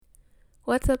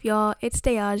What's up, y'all? It's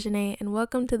Dayajane, and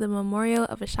welcome to the Memorial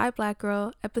of a Shy Black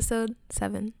Girl, episode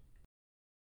 7.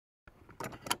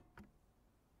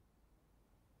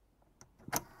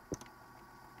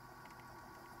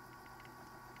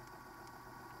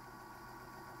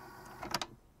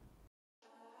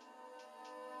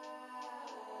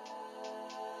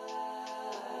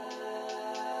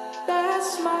 That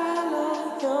smile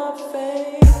on your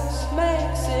face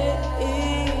makes it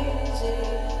easy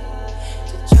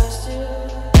to trust you.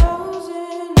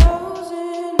 Nosing,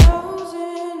 nosing,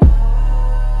 nosing.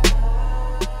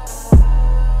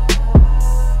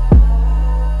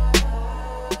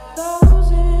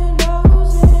 Nosing,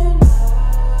 nosing.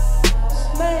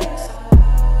 Makes.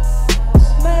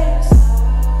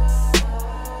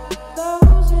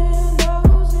 Nosing,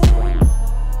 nosing.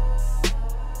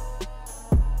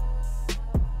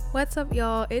 What's up,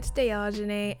 y'all? It's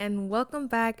Dayajane, and welcome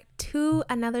back to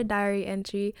another diary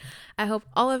entry. I hope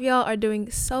all of y'all are doing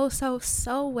so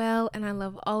well, and I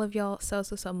love all of y'all so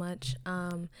much.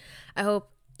 I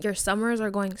hope your summers are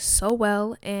going so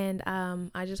well, and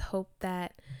I just hope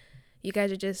that you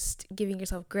guys are just giving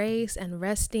yourself grace and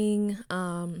resting,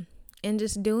 and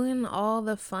just doing all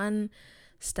the fun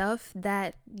stuff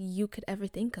that you could ever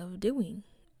think of doing,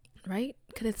 right?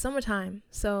 Because it's summertime,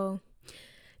 so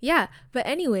yeah. But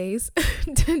anyways,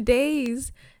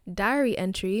 today's diary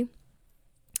entry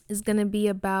is gonna be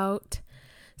about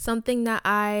something that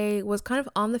I was kind of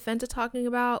on the fence of talking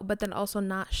about, but then also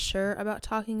not sure about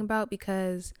talking about,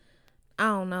 because I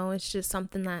don't know, it's just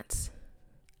something that's,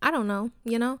 I don't know,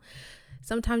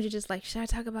 sometimes you're just like, should I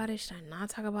talk about it? Should I not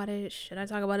talk about it? Should I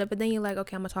talk about it? But then you're like,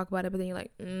 okay, I'm gonna talk about it. But then you're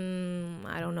like,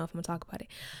 I don't know if I'm gonna talk about it.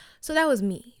 So that was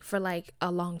me for like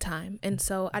a long time. And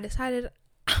so I decided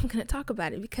I'm gonna talk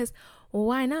about it, because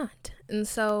why not? And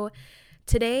so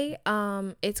today,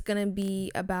 it's gonna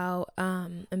be about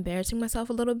embarrassing myself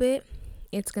a little bit.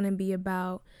 It's gonna be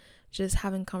about just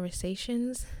having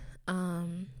conversations.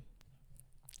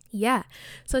 Yeah.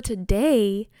 So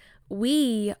today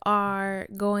we are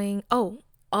going,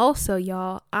 also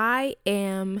y'all,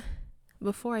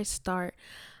 before I start,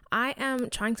 I am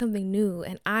trying something new,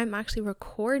 and I'm actually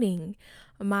recording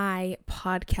my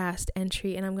podcast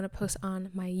entry, and I'm going to post on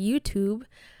my YouTube.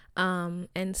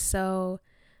 And so,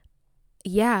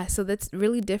 yeah, so that's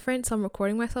really different. So I'm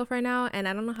recording myself right now, and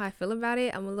I don't know how I feel about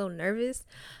it. I'm a little nervous.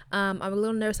 I'm a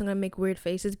little nervous. I'm going to make weird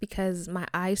faces because my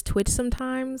eyes twitch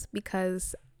sometimes,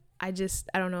 because I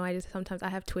don't know. Sometimes I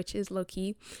have twitches low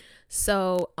key.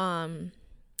 So,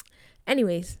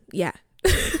 anyways, yeah.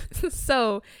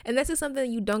 So, and this is something that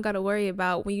you don't got to worry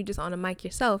about when you just on a mic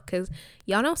yourself, because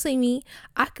y'all don't see me.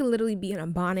 I could literally be in a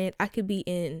bonnet. I could just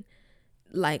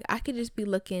be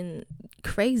looking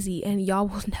crazy, and y'all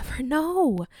will never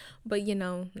know. But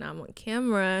now I'm on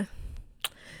camera.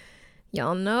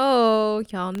 Y'all know.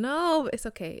 It's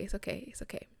okay.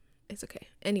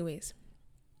 Anyways.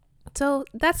 So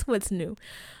that's what's new.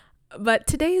 But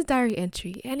today's diary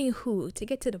entry, anywho, to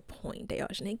get to the point,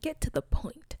 get to the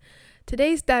point.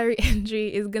 Today's diary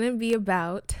entry is gonna be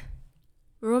about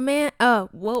romance.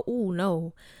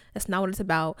 No, that's not what it's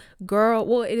about, girl.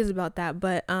 Well, it is about that,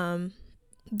 but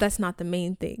that's not the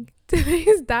main thing.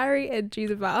 Today's diary entry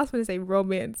is about, I was gonna say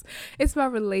romance. It's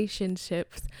about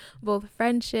relationships, both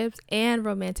friendships and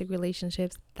romantic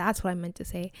relationships. That's what I meant to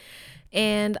say.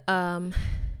 And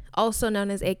also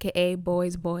known as AKA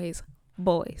boys.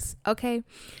 Okay,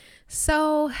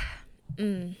 so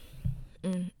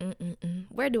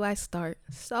where do I start?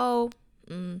 So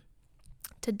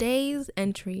today's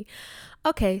entry.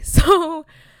 Okay, so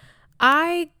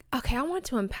I want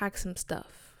to unpack some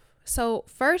stuff. So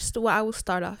first, what I will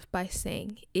start off by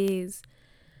saying is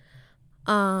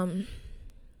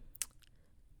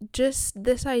just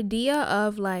this idea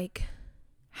of like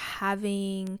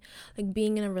having, like,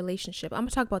 being in a relationship. I'm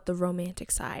gonna talk about the romantic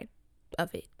side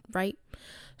of it, right?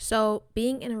 So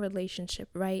being in a relationship,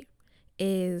 right,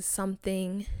 is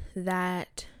something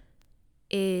that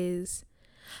is,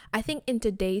 I think, in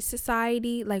today's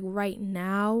society, like right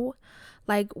now,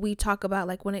 like we talk about,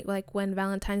 like when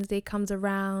Valentine's Day comes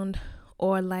around,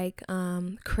 or like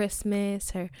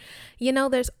Christmas, or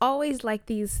there's always like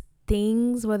these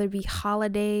things, whether it be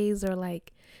holidays or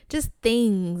like just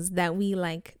things that we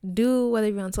like do, whether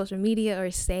it be on social media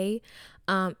or say,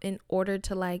 in order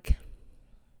to like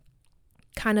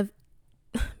kind of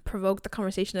provoke the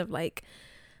conversation of like,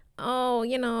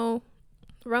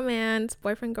 romance,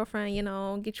 boyfriend, girlfriend,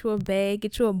 get you a bae,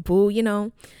 get you a boo,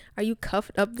 are you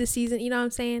cuffed up this season? You know what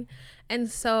I'm saying? And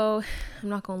so I'm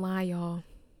not gonna lie, y'all.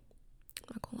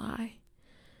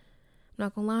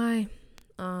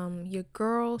 Your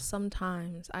girl,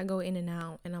 sometimes I go in and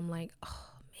out, and I'm like,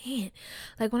 oh man,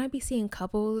 like when I be seeing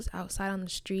couples outside on the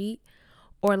street,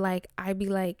 or like I be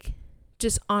like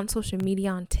just on social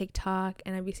media on TikTok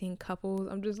and I be seeing couples,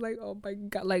 I'm just like, oh my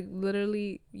god, like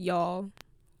literally y'all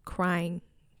crying,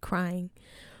 crying,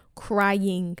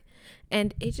 crying.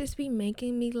 And it just be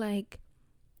making me like,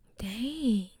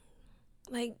 dang,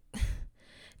 like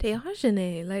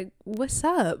Dejane, like what's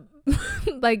up?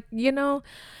 Like,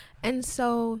 and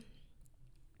so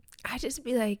I just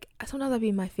be like, sometimes I be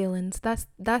in my feelings. That's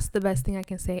the best thing I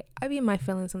can say. I be in my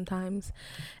feelings sometimes.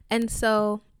 And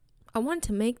so I wanted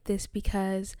to make this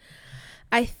because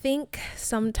I think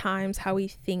sometimes how we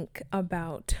think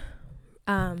about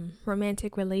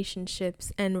romantic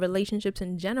relationships and relationships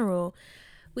in general,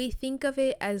 we think of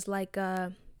it as like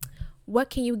what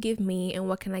can you give me and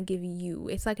what can I give you?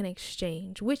 It's like an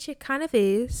exchange, which it kind of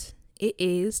is. It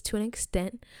is to an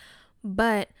extent,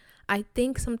 but I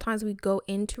think sometimes we go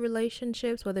into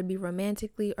relationships, whether it be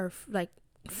romantically or like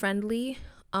friendly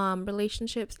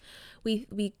relationships,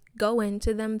 we go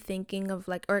into them thinking of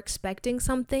like, or expecting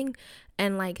something,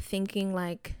 and like thinking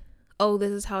like, oh,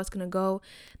 this is how it's gonna go,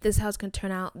 this is how it's gonna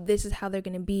turn out, this is how they're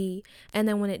gonna be. And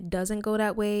then when it doesn't go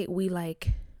that way, we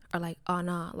like are like, oh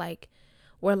nah, like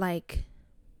we're like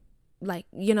like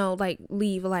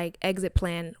leave, like exit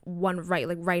plan one,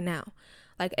 right now,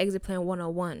 like exit plan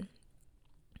 101.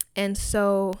 And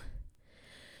so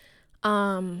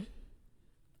I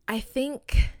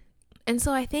think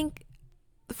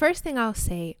the first thing I'll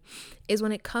say is,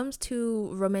 when it comes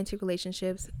to romantic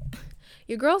relationships,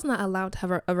 your girl's not allowed to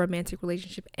have a romantic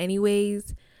relationship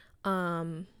anyways.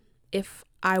 If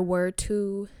I were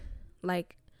to,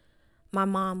 like, my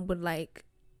mom would, like,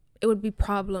 it would be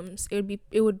problems.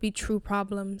 It would be true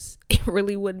problems. It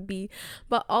really would be.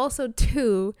 But also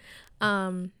too,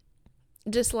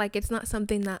 just like, it's not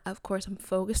something that of course I'm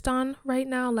focused on right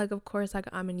now. Like, of course, like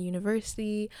I'm in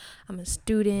university, I'm a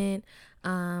student,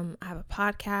 I have a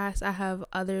podcast, I have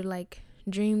other like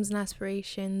dreams and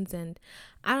aspirations, and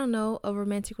I don't know, a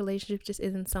romantic relationship just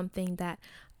isn't something that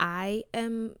I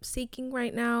am seeking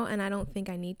right now, and I don't think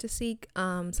I need to seek.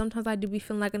 Sometimes I do be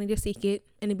feeling like I need to seek it,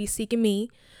 and it be seeking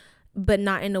me, but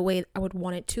not in a way I would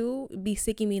want it to be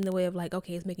seeking me, in the way of like,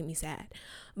 okay, it's making me sad.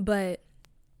 But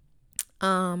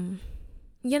and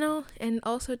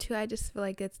also too, I just feel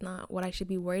like it's not what I should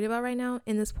be worried about right now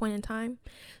in this point in time.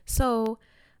 So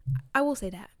I will say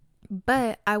that.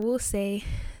 But I will say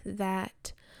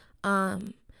that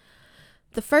the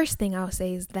first thing I'll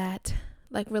say is that,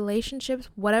 like, relationships,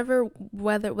 whatever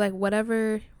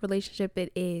relationship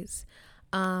it is,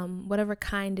 whatever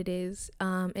kind it is,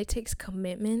 it takes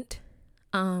commitment.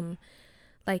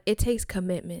 It takes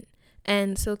commitment.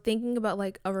 And so thinking about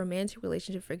like a romantic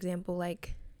relationship, for example,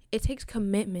 like, it takes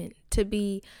commitment to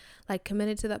be like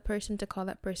committed to that person, to call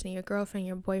that person your girlfriend,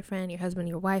 your boyfriend, your husband,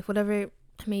 your wife, whatever it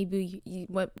may be,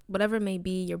 whatever it may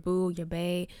be, your boo, your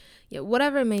bae,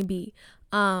 whatever it may be.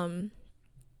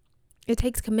 It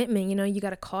takes commitment. You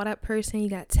got to call that person, you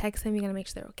got to text them, you got to make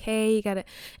sure they're okay, you got to,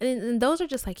 and those are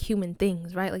just like human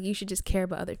things, right? Like, you should just care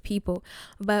about other people.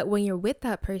 But when you're with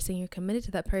that person, you're committed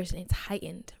to that person, it's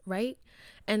heightened, right?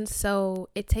 And so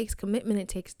it takes commitment, it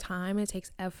takes time, it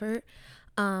takes effort.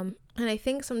 And I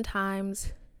think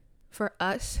sometimes for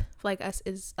us, like us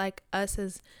as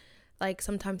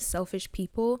sometimes selfish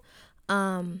people,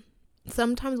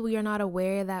 sometimes we are not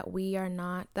aware that we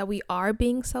are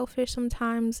being selfish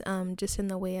sometimes, just in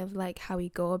the way of like how we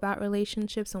go about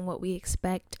relationships and what we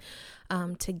expect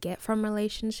to get from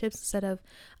relationships, instead of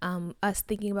us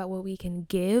thinking about what we can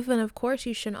give. And of course,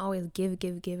 you shouldn't always give,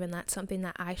 and that's something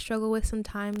that I struggle with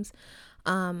sometimes,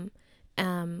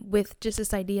 with just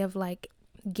this idea of like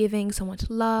giving so much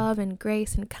love and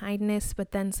grace and kindness,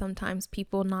 but then sometimes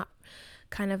people not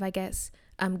kind of, I guess,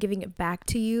 giving it back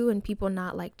to you, and people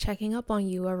not like checking up on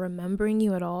you or remembering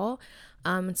you at all.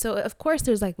 So of course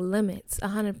there's like limits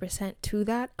 100% to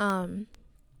that.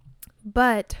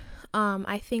 But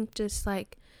I think just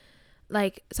like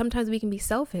sometimes we can be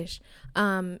selfish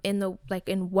in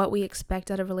what we expect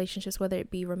out of relationships, whether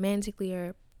it be romantically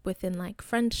or within like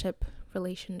friendship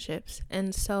relationships.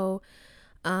 And so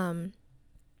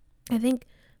I think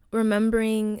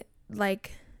remembering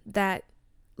like that,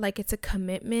 like, it's a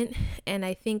commitment. And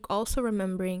I think also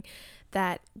remembering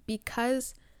that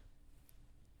because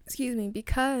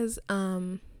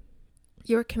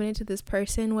you're committed to this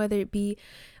person, whether it be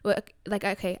like,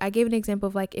 okay, I gave an example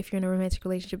of like, if you're in a romantic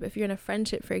relationship, if you're in a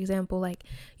friendship, for example, like,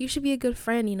 you should be a good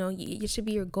friend. You should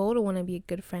be your goal to want to be a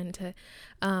good friend, to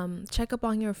check up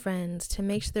on your friends, to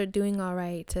make sure they're doing all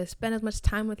right, to spend as much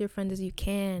time with your friends as you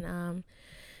can,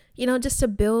 just to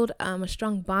build a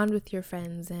strong bond with your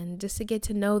friends, and just to get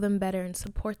to know them better and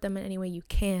support them in any way you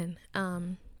can.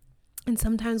 And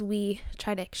sometimes we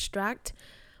try to extract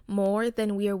more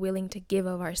than we are willing to give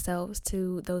of ourselves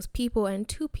to those people and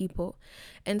to people.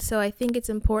 And so I think it's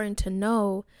important to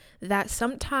know that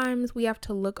sometimes we have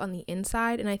to look on the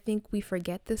inside, and I think we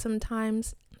forget this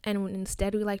sometimes, and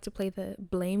instead we like to play the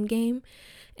blame game.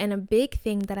 And a big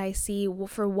thing that I see,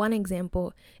 for one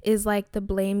example, is like the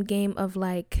blame game of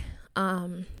like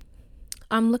I'm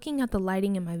looking at the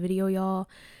lighting in my video, y'all.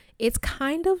 It's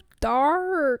kind of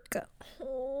dark.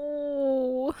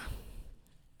 Oh,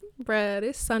 bruh,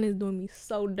 this sun is doing me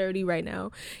so dirty right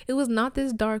now. It was not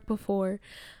this dark before.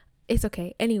 It's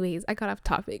okay. Anyways, I got off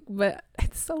topic, but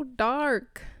it's so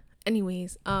dark.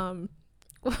 Anyways,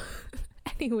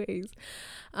 anyways,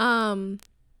 I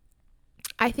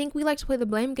think we like to play the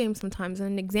blame game sometimes.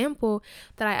 And an example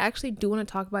that I actually do want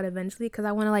to talk about eventually, because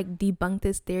I want to like debunk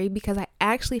this theory, because I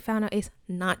actually found out it's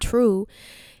not true,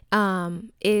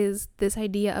 is this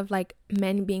idea of like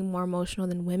men being more emotional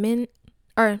than women.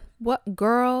 Or what,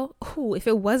 girl? Ooh, if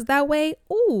it was that way,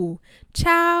 ooh,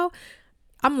 child,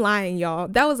 I'm lying, y'all.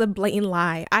 That was a blatant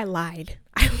lie. I lied.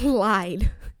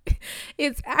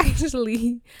 It's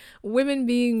actually women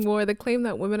being more, the claim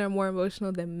that women are more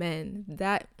emotional than men.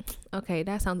 That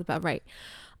sounds about right.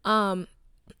 And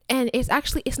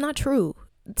it's not true.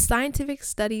 Scientific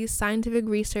studies, scientific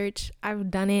research, I've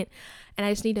done it, and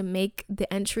I just need to make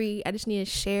the entry. I just need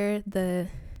to share the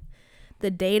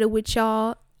data with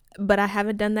y'all, but I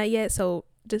haven't done that yet, so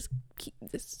just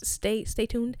stay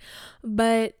tuned.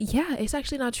 But yeah, it's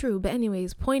actually not true. But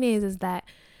anyways, point is that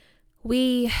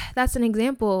that's an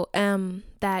example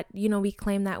that, you know, we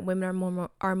claim that women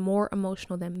are more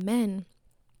emotional than men,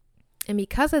 and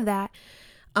because of that,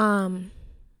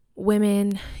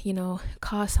 women, you know,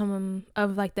 cause some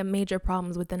of like the major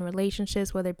problems within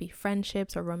relationships, whether it be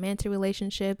friendships or romantic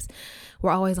relationships.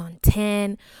 We're always on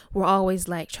 10. We're always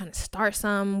like trying to start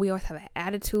some. We always have an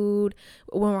attitude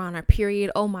when we're on our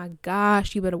period. Oh my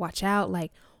gosh, you better watch out.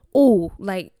 Like, oh,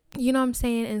 like, you know what I'm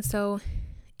saying? And so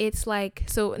it's like,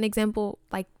 so an example,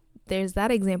 like there's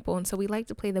that example. And so we like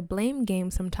to play the blame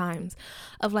game sometimes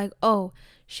of like, oh,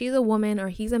 she's a woman or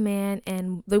he's a man.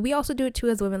 And we also do it too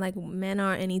as women, like men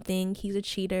aren't anything. He's a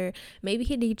cheater. Maybe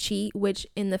he did cheat, which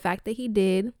in the fact that he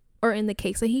did, or in the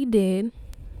case that he did,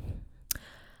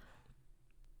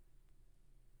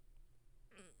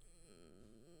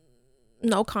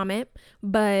 no comment.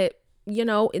 But, you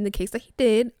know, in the case that he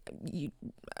did,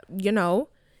 you know,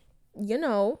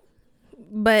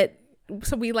 but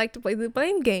so we like to play the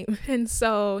blame game. And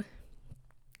so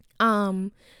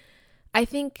I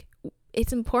think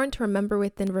it's important to remember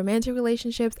within romantic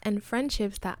relationships and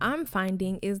friendships that I'm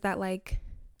finding is that like,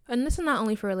 and this is not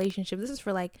only for relationships, this is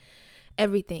for like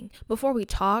everything. Before we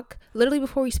talk, literally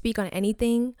before we speak on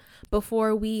anything,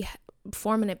 before we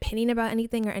form an opinion about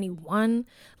anything or anyone,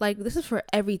 like this is for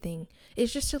everything.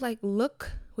 It's just to like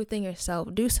look within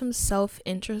yourself, do some self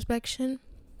introspection,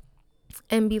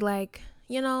 and be like,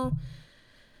 you know,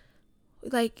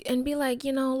 okay,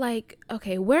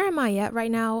 where am I at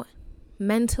right now?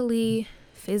 Mentally,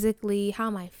 physically, how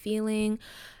am I feeling?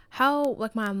 How,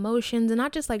 like, my emotions, and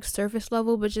not just like surface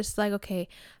level, but just like, okay,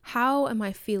 how am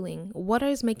I feeling? What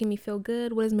is making me feel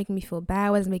good? What is making me feel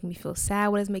bad? What is making me feel sad?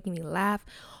 What is making me laugh?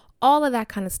 All of that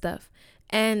kind of stuff.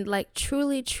 And like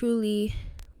truly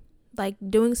like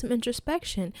doing some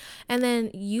introspection, and then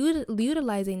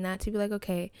utilizing that to be like,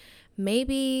 okay,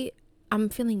 maybe I'm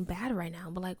feeling bad right now,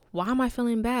 but like, why am I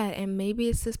feeling bad? And maybe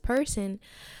it's this person,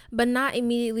 but not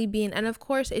immediately being, and of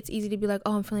course it's easy to be like,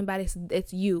 oh, I'm feeling bad.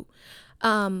 It's you.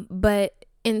 But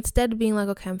instead of being like,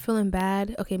 okay, I'm feeling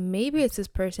bad. Okay, maybe it's this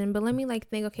person, but let me like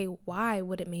think, okay, why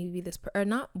would it maybe be this or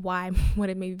not why would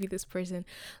it maybe be this person?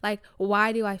 Like,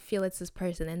 why do I feel it's this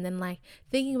person? And then like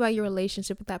thinking about your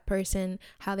relationship with that person,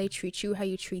 how they treat you, how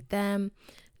you treat them,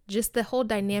 just the whole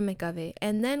dynamic of it.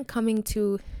 And then coming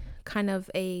to kind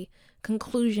of a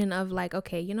conclusion of like,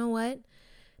 okay, you know what?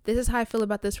 This is how I feel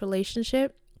about this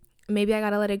relationship. Maybe I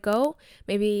gotta let it go.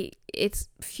 Maybe it's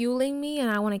fueling me and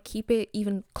I want to keep it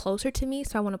even closer to me.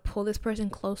 So I want to pull this person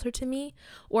closer to me.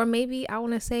 Or maybe I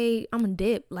want to say I'm a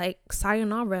dip, like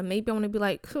sayonara. Maybe I want to be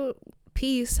like,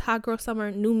 peace, hot girl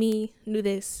summer, new me, new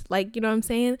this. Like, you know what I'm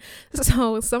saying?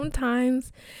 So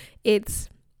sometimes it's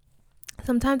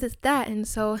that. And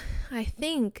so I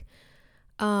think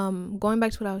going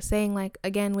back to what I was saying, like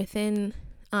again, within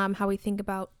how we think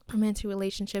about romantic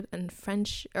relationships and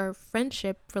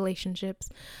friendship relationships,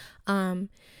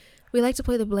 we like to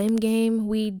play the blame game.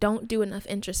 We don't do enough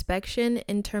introspection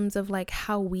in terms of like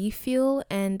how we feel,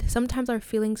 and sometimes our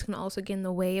feelings can also get in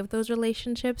the way of those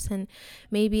relationships, and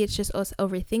maybe it's just us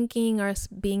overthinking or us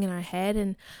being in our head.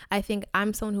 And I think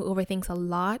I'm someone who overthinks a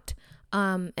lot,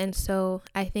 and so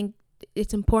I think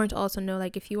it's important to also know,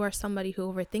 like, if you are somebody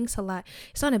who overthinks a lot,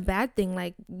 it's not a bad thing.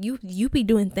 Like, you be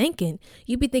doing thinking,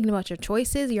 you be thinking about your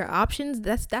choices, your options.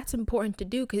 That's important to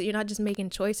do, because you're not just making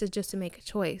choices just to make a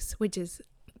choice, which is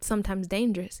sometimes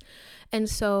dangerous. And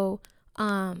so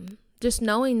just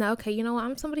knowing that, okay, you know what,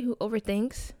 I'm somebody who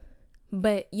overthinks,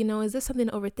 but, you know, is this something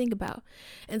to overthink about?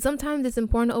 And sometimes it's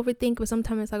important to overthink, but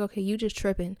sometimes it's like, okay, you just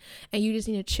tripping, and you just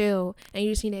need to chill, and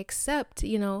you just need to accept,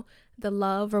 you know, the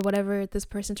love or whatever this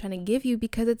person's trying to give you,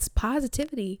 because it's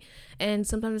positivity. And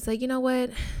sometimes it's like, you know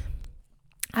what,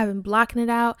 I've been blocking it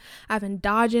out, I've been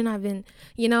dodging, I've been,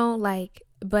 you know, like,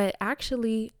 but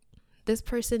actually this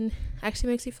person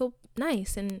actually makes me feel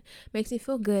nice and makes me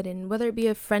feel good, and whether it be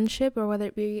a friendship or whether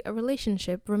it be a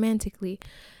relationship romantically.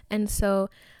 And so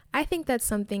I think that's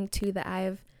something too that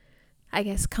I've, I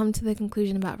guess, come to the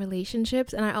conclusion about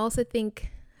relationships. And I also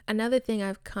think another thing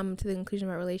I've come to the conclusion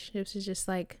about relationships is just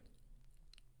like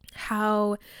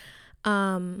how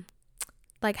fantasized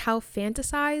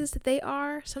they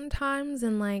are sometimes.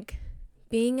 And like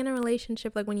being in a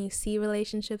relationship, like when you see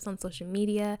relationships on social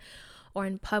media or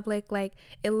in public, like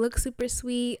it looks super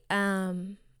sweet,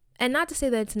 and not to say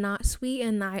that it's not sweet,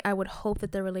 and I would hope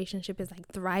that the relationship is like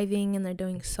thriving and they're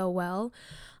doing so well,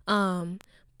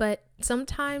 but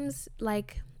sometimes,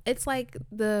 like, it's like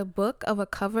the book of a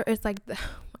cover. It's like oh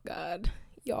my god,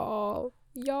 y'all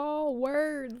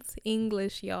words,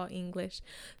 English, y'all English.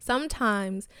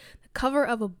 Sometimes the cover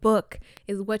of a book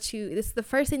is it's the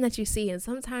first thing that you see, and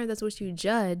sometimes that's what you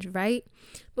judge, right,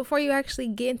 before you actually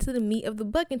get into the meat of the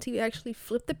book, until you actually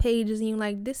flip the pages and you're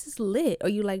like, this is lit, or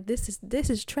you like, this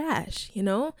is trash, you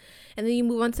know, and then you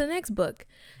move on to the next book.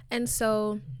 And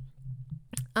so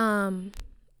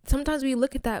sometimes we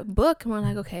look at that book and we're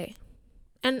like, okay,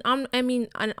 and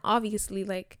and obviously,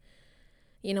 like,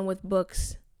 you know, with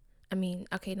books, I mean,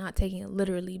 okay, not taking it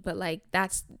literally, but like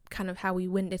that's kind of how we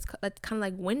win. That's kind of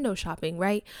like window shopping,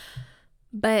 right?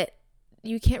 But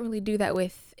you can't really do that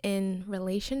in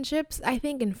relationships, I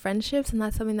think, in friendships, and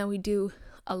that's something that we do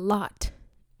a lot.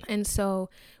 And so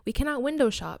we cannot window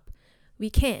shop. We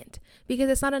can't, because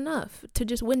it's not enough to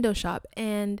just window shop.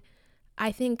 And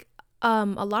I think a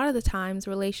lot of the times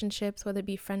relationships, whether it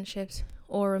be friendships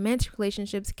or romantic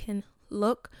relationships, can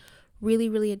look really,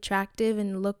 really attractive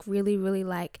and look really, really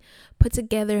like put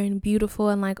together and beautiful,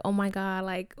 and like, oh my god,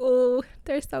 like, oh,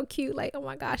 they're so cute, like, oh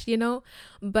my gosh, you know.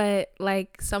 But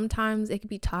like sometimes it can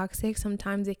be toxic,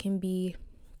 sometimes it can be,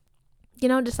 you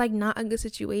know, just like not a good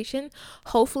situation.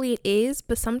 Hopefully it is,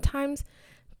 but sometimes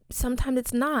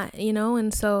it's not, you know.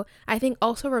 And so I think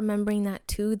also remembering that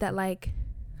too, that like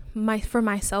for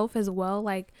myself as well,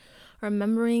 like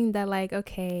remembering that, like,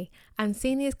 okay, I'm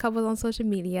seeing these couples on social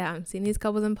media, I'm seeing these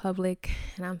couples in public,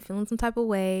 and I'm feeling some type of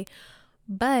way,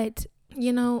 but,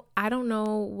 you know, I don't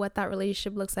know what that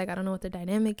relationship looks like, I don't know what the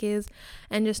dynamic is,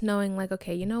 and just knowing like,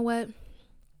 okay, you know what,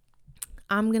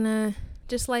 I'm gonna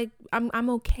just like, I'm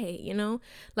okay, you know,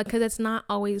 like, because it's not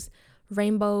always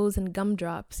rainbows and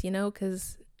gumdrops, you know,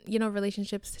 because, you know,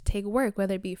 relationships take work,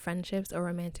 whether it be friendships or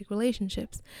romantic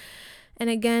relationships. And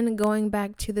again, going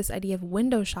back to this idea of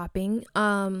window shopping,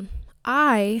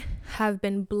 I have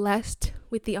been blessed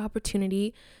with the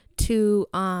opportunity to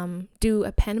do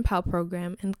a pen pal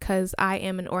program, and because I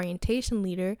am an orientation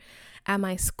leader at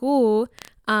my school,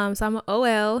 so I'm an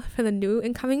OL for the new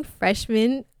incoming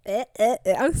freshmen.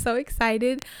 I'm so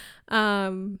excited.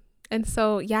 And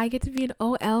so, yeah, I get to be an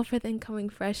OL for the incoming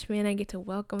freshmen. I get to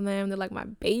welcome them. They're like my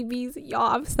babies.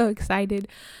 Y'all, I'm so excited.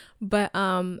 But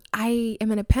I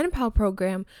am in a pen pal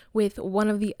program with one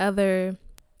of the other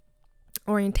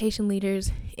orientation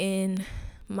leaders in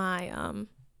my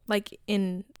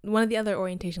in one of the other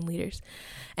orientation leaders.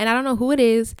 And I don't know who it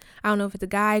is. I don't know if it's a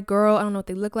guy, girl. I don't know what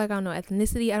they look like. I don't know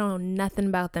ethnicity. I don't know nothing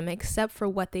about them except for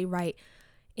what they write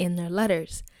in their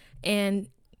letters. And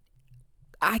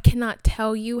I cannot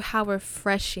tell you how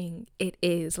refreshing it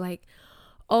is. Like,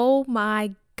 oh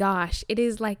my gosh, it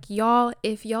is like, y'all,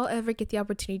 if y'all ever get the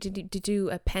opportunity to do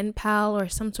a pen pal or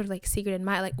some sort of like secret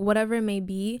admirer, like whatever it may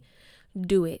be,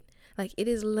 do it. Like, it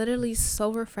is literally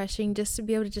so refreshing just to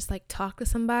be able to just like talk to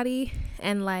somebody,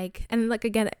 and like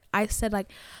again, I said,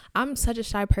 like, I'm such a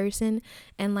shy person,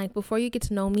 and like before you get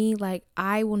to know me, like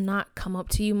I will not come up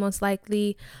to you, most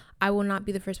likely I will not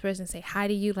be the first person to say hi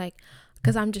to you, like,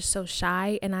 because I'm just so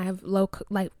shy, and I have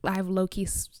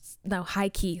high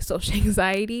key social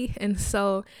anxiety, and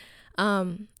so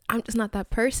I'm just not that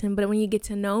person. But when you get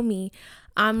to know me,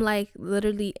 I'm like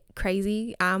literally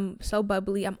crazy. I'm so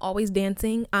bubbly. I'm always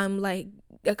dancing. I'm like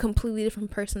a completely different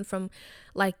person from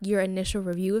like your initial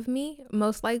review of me,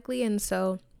 most likely. And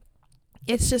so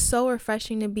it's just so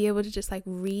refreshing to be able to just like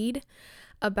read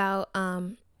about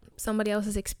somebody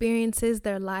else's experiences,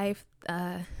 their life,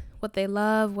 what they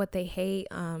love, what they hate.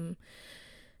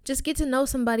 Just get to know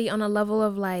somebody on a level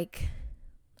of like,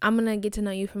 I'm gonna get to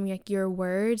know you from like your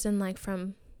words and like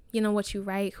from, you know, what you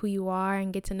write, who you are,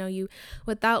 and get to know you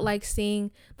without like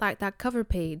seeing like that cover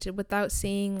page, without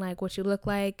seeing like what you look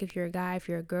like, if you're a guy, if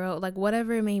you're a girl, like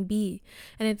whatever it may be.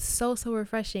 And it's so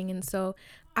refreshing. And so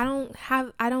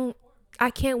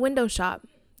I can't window shop,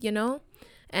 you know?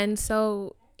 And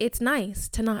so it's nice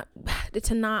to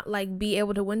not like be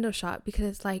able to window shop, because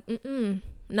it's like,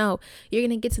 no, you're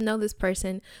gonna get to know this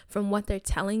person from what they're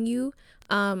telling you,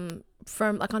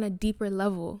 from like on a deeper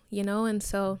level, you know? And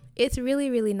so it's really,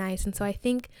 really nice. And so I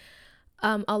think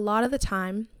a lot of the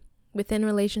time within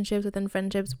relationships, within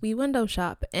friendships, we window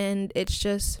shop, and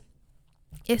it's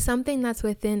something that's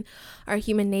within our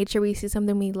human nature. We see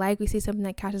something we like, we see something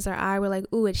that catches our eye, we're like,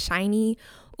 ooh, it's shiny,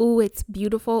 ooh, it's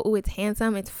beautiful, ooh, it's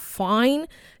handsome, it's fine,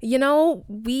 you know.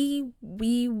 We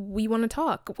want to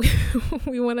talk.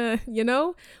 We want to, you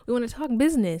know, we want to talk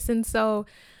business. And so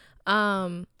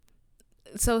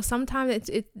so sometimes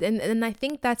and I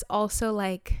think that's also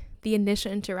like the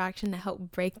initial interaction to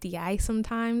help break the ice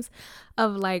sometimes,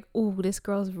 of like, ooh, this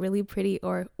girl's really pretty,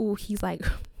 or ooh, he's like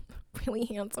really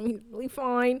handsome, he's really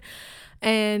fine,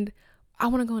 and I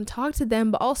want to go and talk to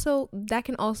them. But also that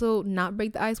can also not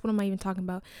break the ice. What am I even talking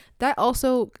about?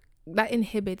 That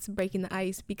inhibits breaking the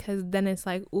ice, because then it's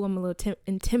like, oh, I'm a little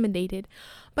intimidated.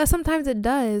 But sometimes it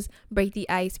does break the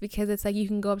ice, because it's like you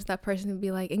can go up to that person and be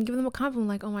like, and give them a compliment,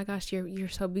 like, oh my gosh, you're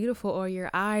so beautiful, or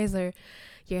your eyes, or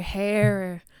your hair,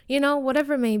 or, you know,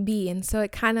 whatever it may be. And so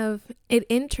it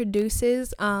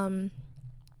introduces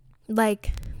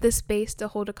like the space to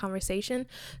hold a conversation.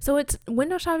 So it's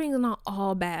window shopping is not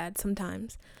all bad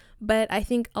sometimes, but I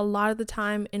think a lot of the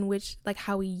time in which like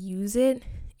how we use it,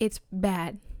 it's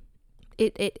bad.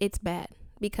 It's bad,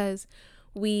 because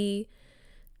we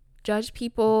judge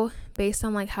people based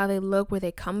on like how they look, where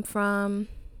they come from,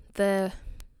 the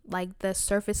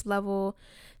surface level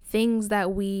things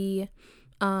that we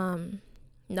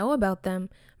know about them,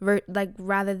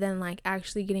 rather than like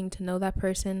actually getting to know that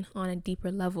person on a deeper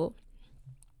level.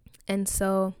 And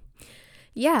so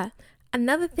yeah,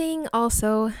 another thing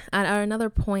also, or another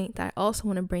point that I also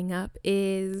want to bring up,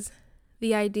 is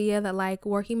the idea that like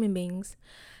we're human beings.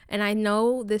 And I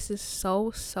know this is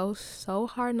so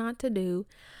hard not to do,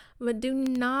 but do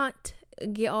not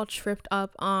get all tripped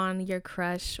up on your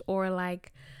crush or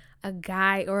like a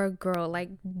guy or a girl.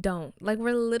 Like, don't. Like,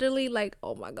 we're literally like,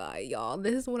 oh my God, y'all,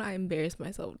 this is when I embarrass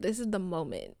myself. This is the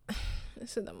moment.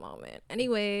 This is the moment.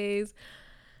 Anyways,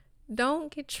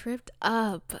 don't get tripped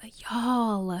up,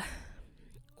 y'all.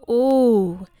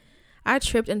 Ooh, I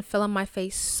tripped and fell on my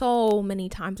face so many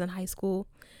times in high school,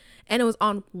 and it was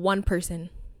on one person.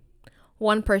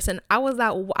 I was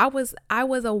a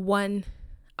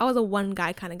one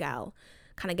guy kind of gal.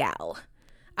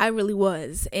 I really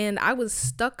was. And I was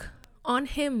stuck on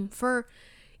him for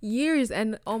years.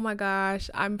 And oh my gosh,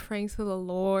 I'm praying to the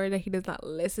Lord that he does not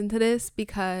listen to this,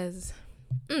 because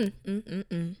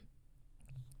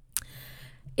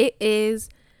it is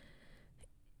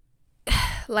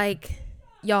like,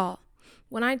 y'all,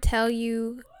 when I tell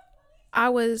you, I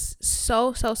was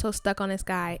so stuck on this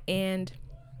guy, and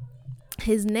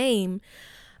his name,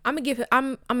 I'm gonna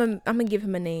give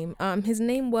him a name. His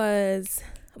name was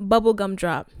Bubblegum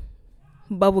Drop.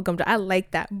 I like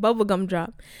that. Bubblegum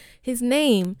Drop. His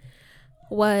name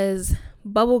was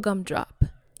Bubblegum Drop.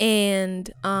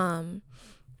 And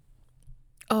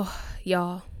oh,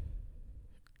 y'all.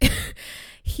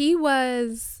 he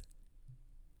was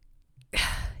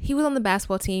on the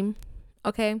basketball team.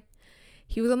 Okay?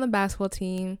 He was on the basketball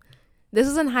team. This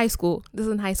was in high school.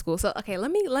 So, okay,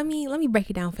 let me break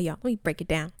it down for y'all. Let me break it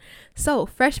down. So,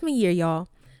 freshman year, y'all,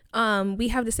 we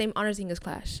have the same honors English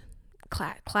class,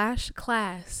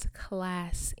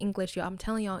 English, y'all. I'm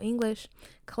telling y'all, English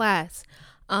class.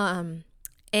 And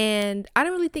I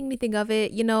didn't really think anything of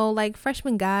it, you know, like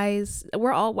freshman guys,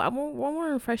 when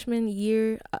we're in freshman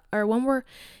year, or when we're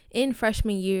in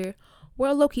freshman year,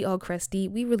 we're low-key all crusty.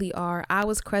 We really are. I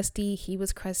was crusty. He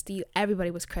was crusty. Everybody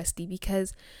was crusty,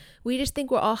 because we just think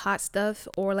we're all hot stuff,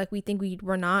 or like we think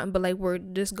we're not, but like we're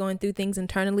just going through things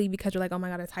internally, because we're like, oh my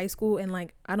God, it's high school, and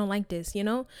like I don't like this, you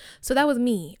know. So that was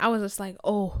me. I was just like,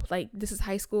 oh, like this is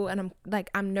high school, and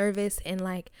I'm nervous, and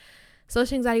like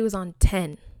social anxiety was on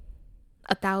 10,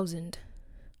 1,000,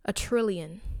 a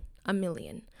trillion, a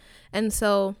million. And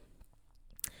so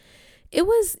it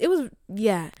was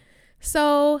yeah.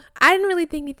 So I didn't really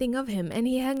think anything of him, and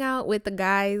he hung out with the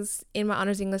guys in my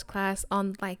honors English class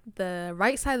on like the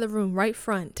right side of the room, right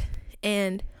front.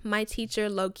 And my teacher,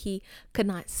 low-key, could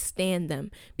not stand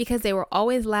them because they were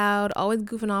always loud, always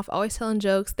goofing off, always telling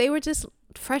jokes. They were just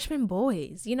freshman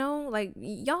boys, like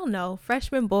y'all know,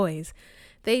 freshman boys.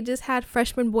 They just had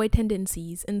freshman boy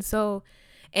tendencies. And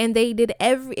they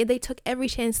took every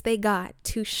chance they got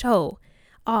to show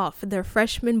off their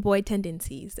freshman boy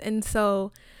tendencies. And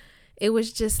so it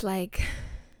was just like,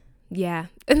 yeah.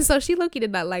 And so she low-key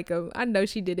did not like him. I know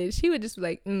she didn't. She would just be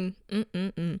like,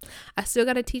 I still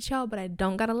gotta teach y'all, but I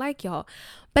don't gotta like y'all.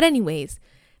 But anyways,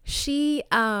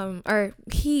 I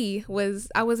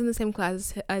was in the same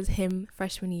class as him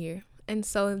freshman year. And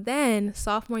so then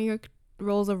sophomore year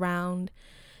rolls around,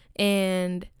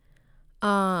 and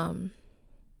I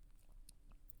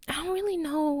don't really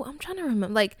know. I'm trying to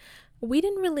remember. Like, we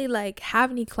didn't really like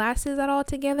have any classes at all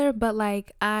together, but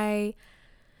like I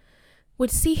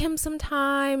would see him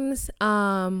sometimes,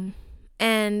 and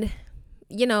I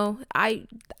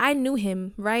knew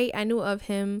him, right? I knew of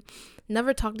him,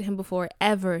 never talked to him before,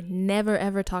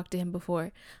 never talked to him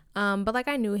before, but like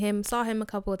I knew him, saw him a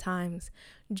couple of times.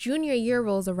 Junior year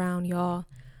rolls around, y'all.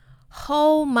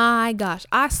 Oh my gosh,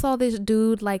 I saw this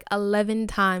dude like 11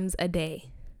 times a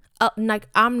day. Like,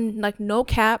 I'm like, no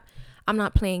cap, I'm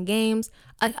not playing games,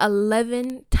 like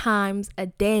 11 times a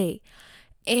day.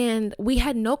 And we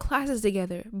had no classes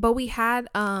together, but we had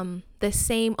almost the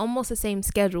same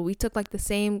schedule. We took like the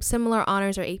same similar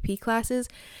honors or AP classes.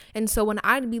 And so when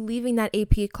I'd be leaving that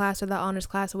AP class or that honors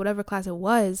class or whatever class it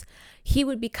was, he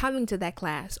would be coming to that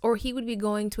class, or he would be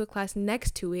going to a class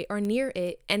next to it or near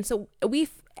it. And so the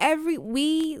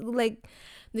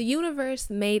universe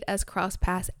made us cross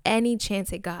paths any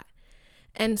chance it got.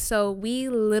 And so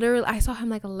I saw him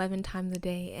like 11 times a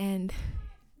day, and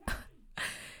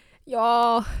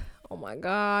y'all, oh my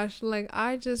gosh, like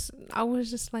I was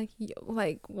just like, yo,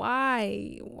 like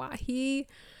why I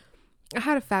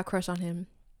had a fat crush on him.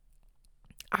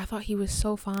 I thought he was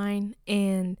so fine,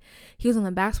 and he was on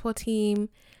the basketball team,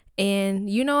 and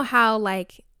you know how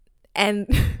like, and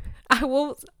I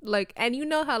will like, and you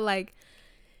know how like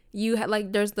you had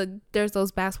like there's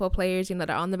those basketball players, that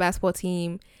are on the basketball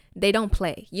team, they don't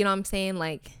play, you know what I'm saying?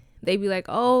 Like, they be like,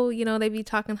 oh, they be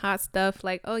talking hot stuff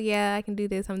like, oh yeah, I can do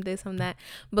this, I'm that,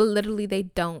 but literally they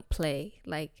don't play.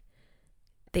 Like,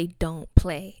 they don't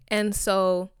play. And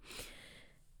so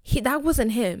that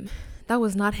wasn't him. That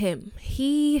was not him.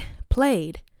 He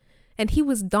played, and he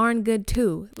was darn good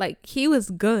too. Like, he was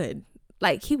good.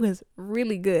 Like, he was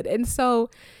really good. And so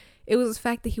it was the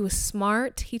fact that he was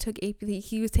smart. He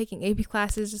was taking AP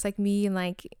classes just like me, and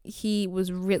like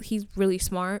he's really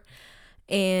smart.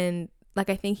 And like,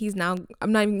 I think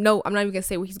I'm not even gonna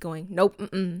say where he's going. Nope.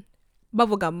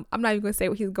 Bubblegum. I'm not even gonna say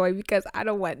where he's going because I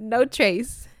don't want no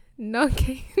trace, no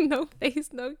case, no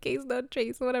face, no case, no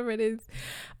trace, whatever it is.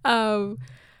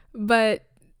 But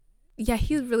yeah,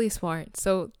 he's really smart.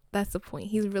 So that's the point.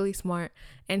 He's really smart,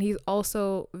 and he's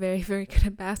also very, very good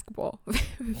at basketball.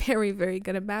 Very, very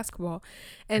good at basketball.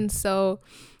 And so,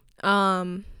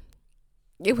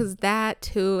 it was that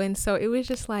too. And so it was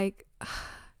just like,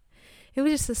 it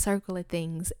was just a circle of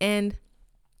things. And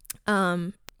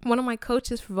one of my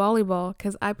coaches for volleyball,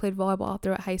 because I played volleyball all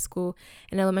throughout high school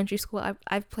and elementary school,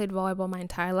 I've played volleyball my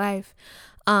entire life.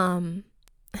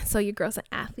 So your girl's an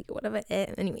athlete or whatever.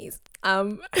 Anyways,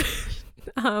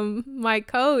 my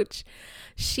coach,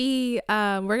 she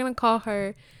we're gonna call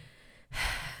her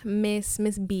Miss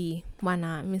B. Why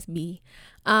not Miss B?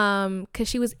 Because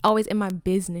she was always in my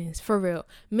business, for real.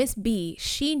 Miss B,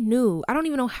 she knew, I don't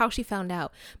even know how she found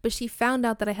out, but she found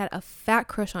out that I had a fat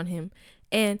crush on him.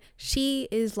 And she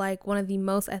is like one of the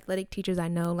most athletic teachers I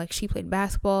know. Like, she played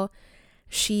basketball,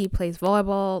 she plays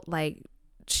volleyball, like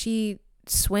she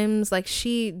swims, like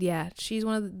she's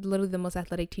one of literally the most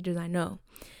athletic teachers I know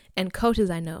and coaches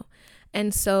I know.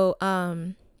 And so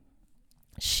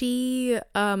she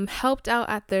helped out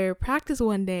at their practice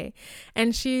one day,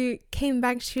 and she came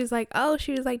back. She was like,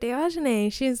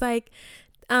 Diogenes, she was like,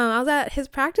 I was at his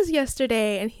practice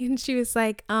yesterday, and she was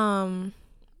like,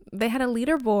 they had a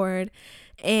leaderboard,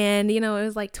 and it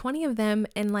was like 20 of them,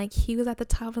 and like he was at the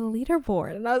top of the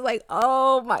leaderboard. And I was like,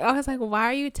 oh my, I was like, why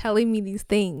are you telling me these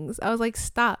things? I was like,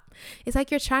 stop. It's like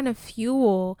you're trying to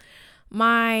fuel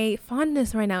my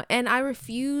fondness right now. And I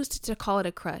refused to call it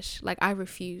a crush. Like, I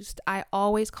refused. I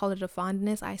always called it a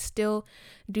fondness. I still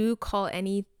do call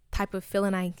any type of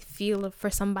feeling I feel for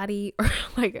somebody, or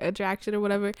like attraction or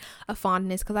whatever, a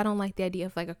fondness, because I don't like the idea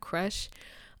of like a crush.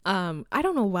 I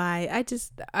don't know why.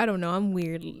 I don't know. I'm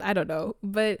weird. I don't know.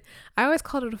 But I always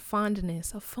called it a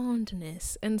fondness.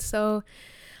 And so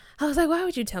I was like, why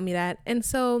would you tell me that? And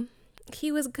so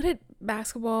he was good at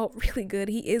basketball, really good.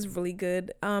 He is really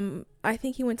good. I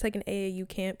think he went to like an AAU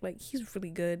camp. Like, he's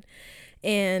really good.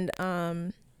 And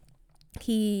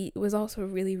he was also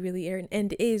really, really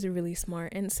and is really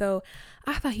smart. And so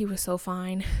I thought he was so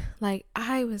fine. Like,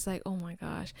 I was like, oh my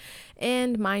gosh.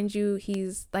 And mind you,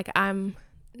 he's like, I'm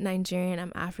Nigerian,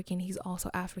 I'm African, he's also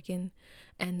African.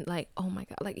 And like, oh my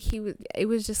god, like it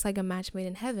was just like a match made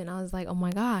in heaven. I was like, oh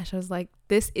my gosh, I was like,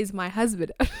 this is my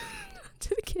husband.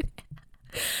 Just kidding.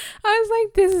 I was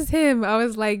like, this is him. I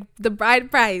was like, the bride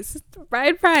price.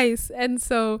 And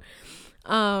so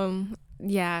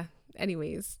yeah,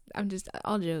 anyways, I'm just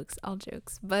all jokes.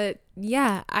 But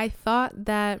yeah, I thought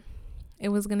that it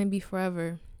was gonna be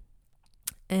forever,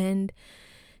 and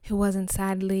it wasn't,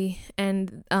 sadly.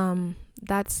 And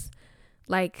that's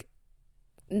like,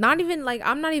 not even like,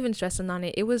 I'm not even stressing on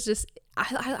it. It was just,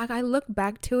 I look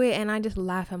back to it and I just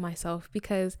laugh at myself,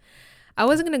 because I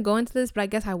wasn't going to go into this, but I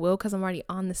guess I will, because I'm already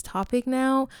on this topic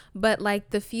now. But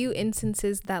like, the few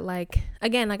instances that, like,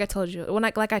 again, like I told you, when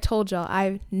I told y'all,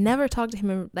 I've never talked to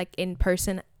him like in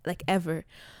person, like, ever.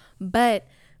 But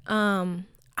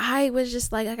I was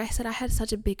just like I said, I had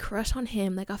such a big crush on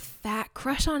him, like a fat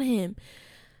crush on him.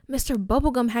 Mr.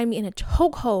 Bubblegum had me in a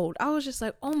chokehold. I was just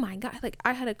like, oh my god, like,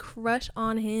 I had a crush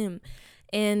on him.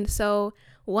 And so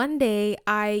one day,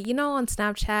 I, on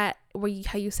Snapchat,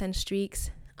 how you send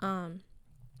streaks,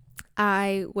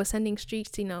 I was sending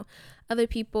streaks to, other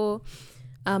people,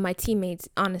 my teammates.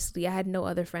 Honestly, I had no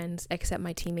other friends except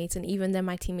my teammates, and even then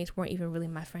my teammates weren't even really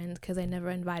my friends, because they never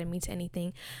invited me to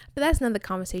anything. But that's another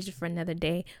conversation for another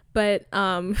day. But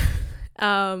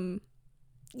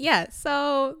yeah,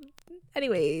 so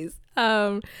anyways,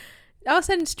 I was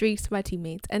sending streaks to my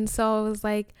teammates, and so I was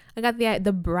like, I got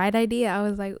the bright idea. I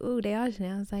was like, ooh,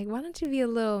 Dayajane, I was like, why don't you be a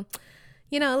little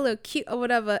cute or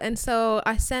whatever. And so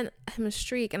I sent him a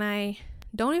streak, and I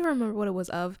don't even remember what it was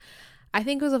of. I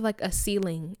think it was of like a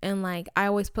ceiling, and like, I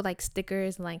always put like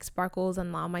stickers and like sparkles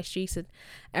on all my streaks,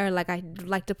 or like, I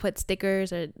like to put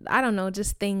stickers, or I don't know,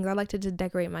 just things. I like to just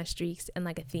decorate my streaks in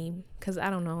like a theme, because I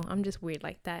don't know, I'm just weird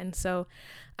like that. And so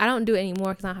I don't do it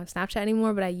anymore, because I don't have Snapchat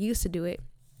anymore, but I used to do it.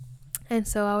 And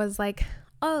so I was like,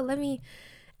 oh, let me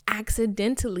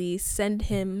accidentally send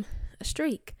him a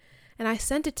streak. And I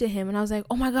sent it to him, and I was like,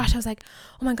 oh my gosh,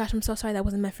 I'm so sorry, that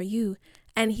wasn't meant for you.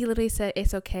 And he literally said,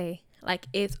 it's okay. Like,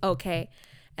 it's okay.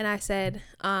 And I said,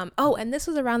 oh, and this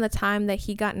was around the time that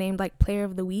he got named like Player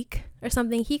of the Week or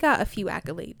something. He got a few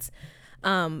accolades.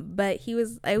 But he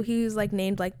was like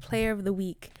named like Player of the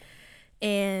Week.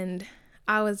 And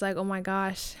I was like, oh my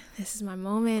gosh, this is my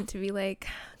moment to be like,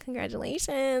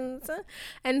 congratulations.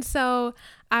 And so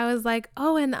I was like,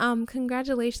 oh, and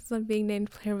congratulations on being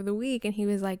named Player of the Week. And he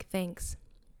was like, thanks.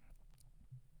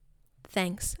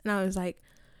 And I was like,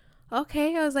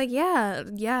 okay. I was like,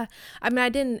 yeah. I mean, I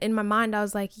didn't, in my mind, I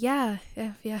was like, yeah,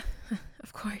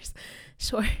 of course,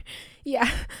 sure, yeah,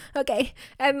 okay.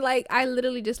 And like, I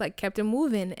literally just like kept it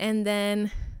moving. And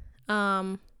then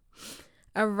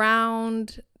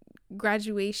around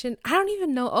graduation, I don't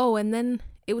even know, oh, and then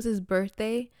it was his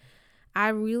birthday.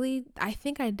 I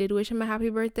think I did wish him a happy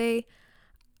birthday,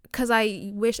 because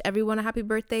I wish everyone a happy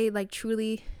birthday, like,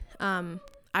 truly.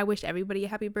 I wish everybody a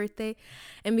happy birthday.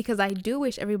 And because I do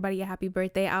wish everybody a happy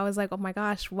birthday, I was like, oh my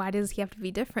gosh, why does he have to be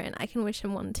different? I can wish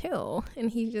him one too. And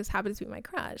he just happens to be my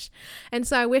crush. And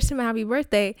so I wished him a happy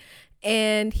birthday,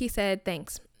 and he said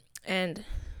thanks.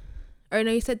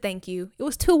 He said thank you. It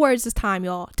was 2 words this time,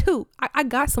 y'all. 2. I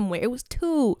got somewhere. It was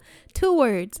 2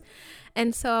 words.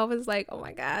 And so I was like, oh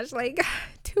my gosh, like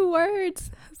 2 words.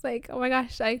 I was like, oh my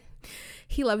gosh,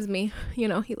 he loves me. He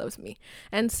loves me.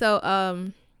 And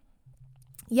so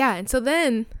yeah, and so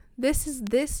then this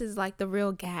is like the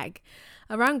real gag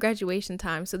around graduation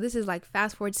time. So this is like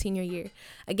fast forward senior year.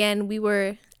 Again,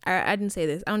 I didn't say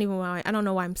this. I don't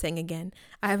know why I'm saying again.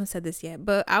 I haven't said this yet,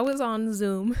 but I was on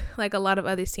Zoom like a lot of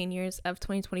other seniors of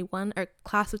 2021, or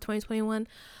class of 2021.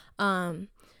 I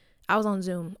was on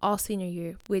Zoom all senior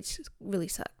year, which really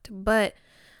sucked. But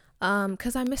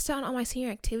because I missed out on all my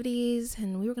senior activities,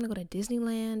 and we were gonna go to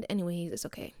Disneyland. Anyways, it's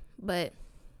okay. But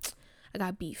I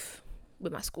got beef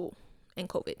with my school and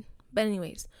COVID. But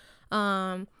anyways,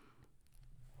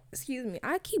 excuse me,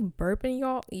 I keep burping,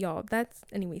 y'all, that's,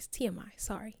 anyways, TMI,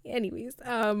 sorry. Anyways,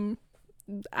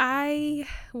 I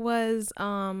was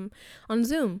on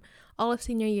Zoom all of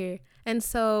senior year, and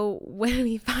so when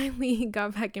we finally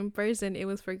got back in person, it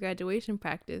was for graduation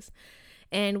practice.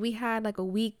 And we had like a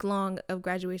week long of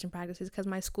graduation practices because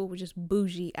my school was just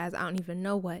bougie as I don't even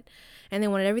know what. And they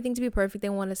wanted everything to be perfect. They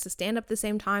wanted us to stand up at the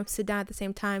same time, sit down at the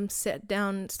same time, sit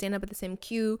down, stand up at the same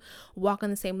queue, walk on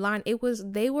the same line.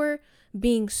 They were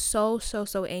being so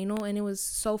anal, and it was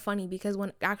so funny because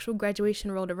when actual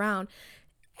graduation rolled around,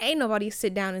 ain't nobody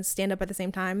sit down and stand up at the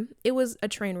same time. It was a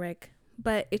train wreck,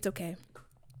 but it's okay.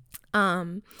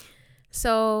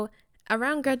 So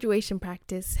around graduation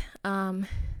practice,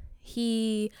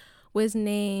 he was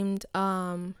named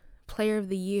player of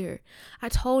the year. I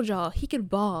told y'all he could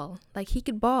ball. Like, he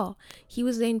could ball. He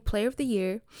was named player of the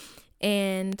year,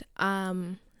 and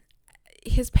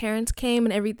his parents came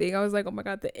and everything. I was like, oh my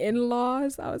god, the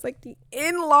in-laws. I was like, the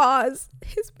in-laws.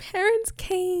 His parents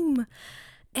came,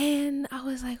 and I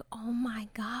was like, oh my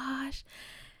gosh.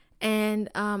 And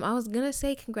I was gonna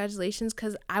say congratulations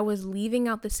because I was leaving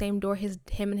out the same door him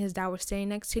and his dad were standing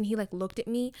next to, and he like looked at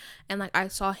me, and like I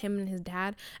saw him and his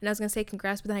dad, and I was gonna say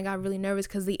congrats, but then I got really nervous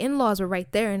because the in-laws were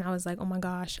right there, and I was like, oh my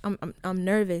gosh, I'm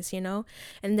nervous, you know.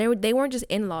 And they weren't just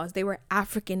in-laws, they were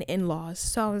African in-laws.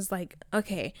 So I was like,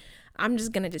 okay, I'm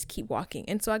just gonna just keep walking.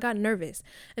 And so I got nervous,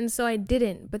 and so I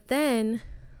didn't. But then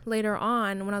later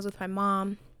on, when I was with my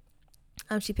mom,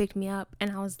 she picked me up,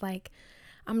 and I was like,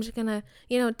 I'm just gonna,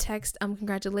 text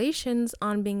congratulations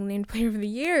on being named player of the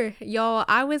year. Y'all,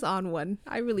 I was on one.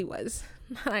 I really was.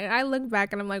 I look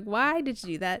back and I'm like, why did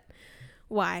you do that?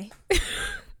 Why?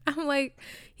 I'm like,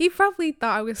 he probably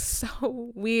thought I was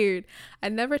so weird. I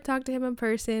never talked to him in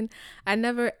person. I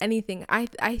never anything. I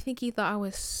think he thought I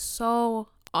was so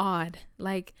odd,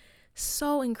 like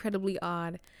so incredibly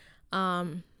odd.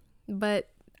 But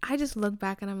I just look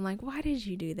back and I'm like, why did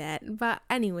you do that? But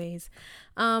anyways,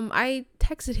 I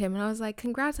texted him and I was like,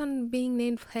 congrats on being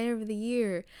named player of the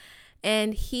year.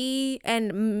 And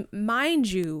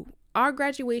mind you, our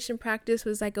graduation practice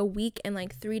was like a week and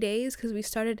like 3 days, because we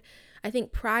started, I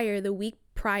think the week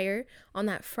prior on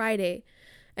that Friday.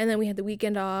 And then we had the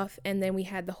weekend off, and then we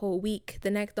had the whole week,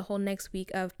 the whole next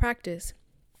week of practice.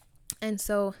 And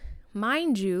so,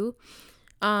 mind you,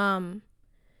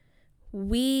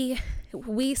 we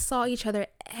saw each other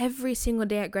every single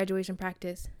day at graduation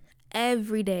practice.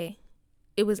 Every day.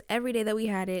 It was every day that we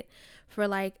had it for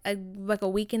like a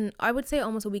week, and I would say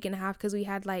almost a week and a half, because we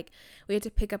had to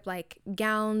pick up like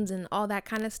gowns and all that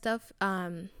kind of stuff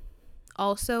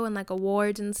also, and like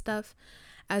awards and stuff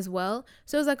as well.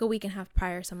 So it was like a week and a half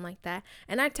prior or something like that.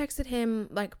 And I texted him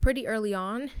like pretty early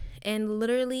on, and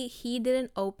literally he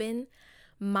didn't open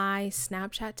my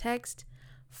Snapchat text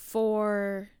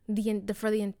for the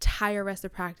entire rest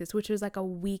of practice, which was like a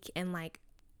week, and like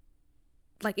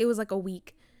it was like a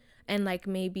week and like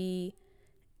maybe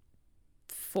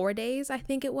 4 days, I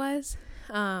think it was.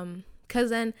 Because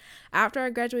then after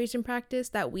our graduation practice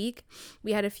that week,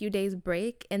 we had a few days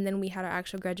break, and then we had our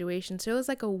actual graduation. So it was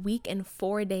like a week and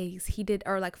 4 days he did,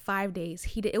 or like 5 days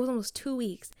he did. It was almost 2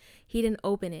 weeks he didn't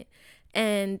open it.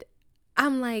 And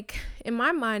I'm like, in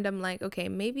my mind, I'm like, okay,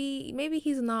 maybe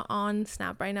he's not on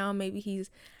Snap right now. Maybe he's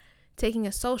taking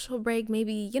a social break.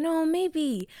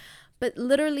 Maybe. But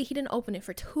literally, he didn't open it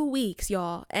for 2 weeks,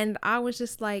 y'all. And I was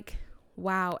just like,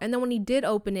 wow. And then when he did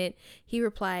open it, he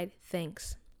replied,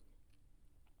 thanks.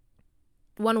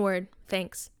 One word,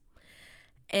 thanks.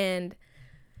 And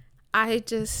I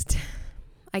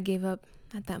gave up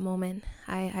at that moment.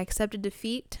 I accepted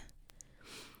defeat.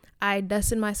 I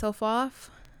dusted myself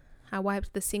off. I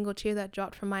wiped the single tear that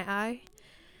dropped from my eye,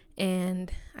 and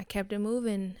I kept it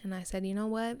moving. And I said, you know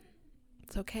what?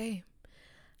 It's okay.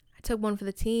 I took one for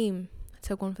the team.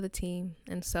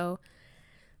 And so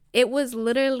it was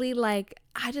literally like,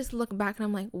 I just look back and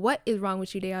I'm like, what is wrong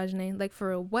with you, Deajane? Like, for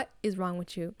real, what is wrong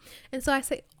with you? And so I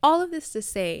say all of this to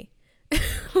say,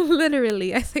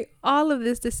 literally, I say all of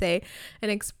this to say and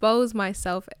expose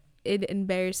myself in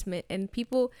embarrassment. And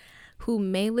people who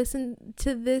may listen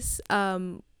to this,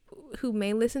 who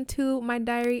may listen to my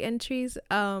diary entries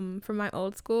from my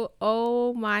old school,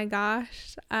 oh my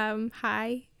gosh,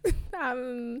 hi.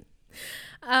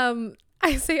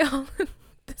 I say all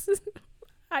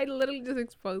I literally just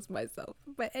exposed myself.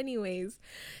 But anyways,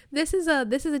 this is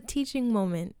a teaching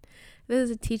moment. And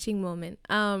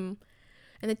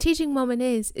the teaching moment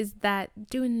is that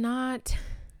do not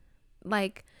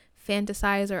like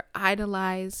fantasize or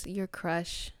idolize your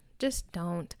crush. Just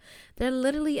don't. They're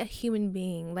literally a human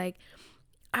being. Like,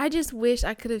 I just wish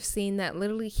I could have seen that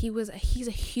literally he's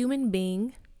a human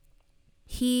being.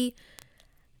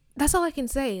 That's all I can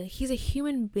say. He's a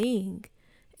human being.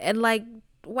 And like,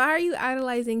 why are you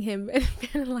idolizing him and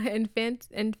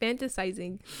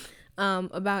fantasizing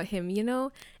about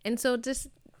him, And so just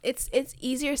it's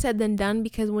easier said than done,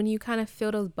 because when you kind of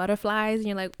feel those butterflies and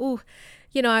you're like, ooh,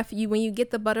 you know, if you when you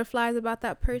get the butterflies about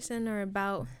that person, or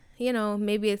about, you know,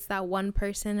 maybe it's that one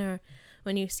person, or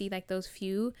when you see like those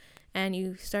few and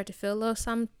you start to feel a little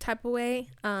some type of way,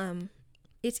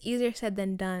 it's easier said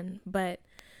than done. But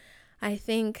I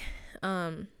think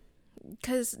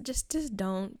because just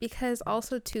don't, because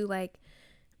also too, like,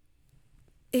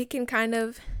 it can kind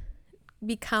of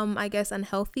become, I guess,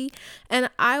 unhealthy. And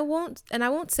I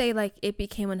won't say like it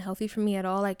became unhealthy for me at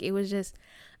all. Like, it was just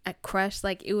a crush.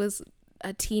 Like, it was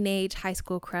a teenage high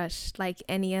school crush, like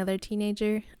any other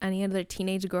teenager, any other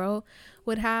teenage girl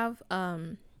would have.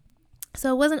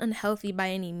 So it wasn't unhealthy by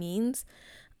any means,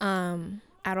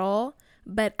 at all.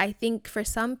 But I think for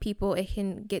some people it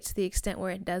can get to the extent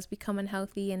where it does become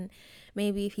unhealthy. And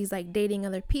maybe if he's like dating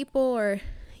other people, or,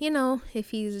 you know,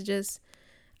 if he's just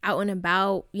out and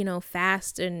about, you know,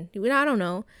 fast, and I don't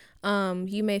know,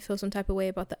 you may feel some type of way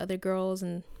about the other girls,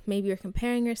 and maybe you're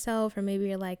comparing yourself, or maybe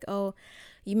you're like, oh,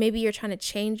 maybe you're trying to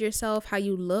change yourself, how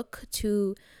you look,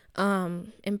 to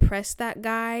impress that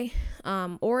guy.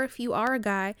 Or if you are a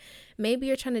guy, maybe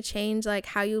you're trying to change like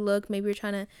how you look, maybe you're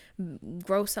trying to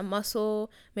grow some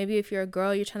muscle. Maybe if you're a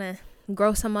girl, you're trying to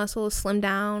grow some muscle, slim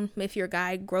down. If you're a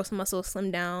guy, grow some muscle,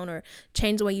 slim down, or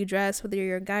change the way you dress, whether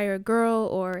you're a guy or a girl,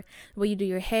 or the way you do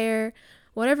your hair,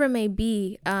 whatever it may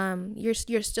be. You're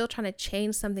still trying to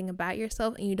change something about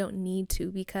yourself, and you don't need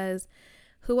to, because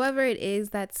whoever it is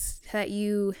that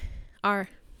you are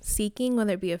seeking,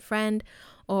 whether it be a friend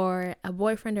or a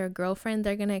boyfriend or a girlfriend,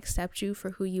 they're going to accept you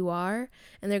for who you are,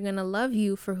 and they're going to love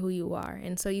you for who you are.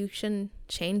 And so you shouldn't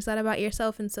change that about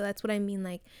yourself. And so that's what I mean,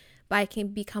 like, by it can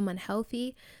become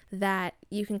unhealthy, that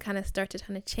you can kind of start to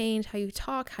kind of change how you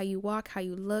talk, how you walk, how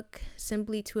you look,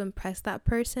 simply to impress that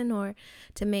person, or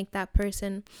to make that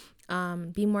person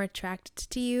be more attracted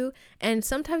to you. And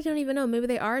sometimes you don't even know, maybe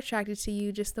they are attracted to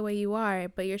you just the way you are,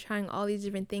 but you're trying all these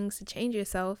different things to change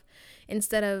yourself,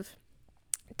 instead of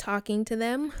talking to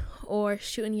them or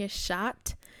shooting your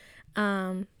shot,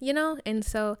 you know. And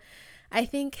so I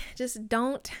think just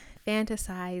don't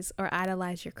fantasize or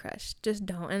idolize your crush. Just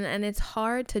don't. And it's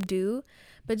hard to do,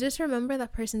 but just remember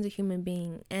that person's a human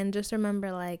being, and just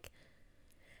remember, like,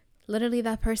 literally,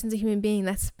 that person's a human being.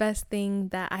 That's the best thing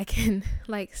that I can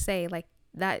like say. Like,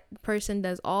 that person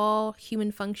does all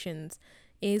human functions,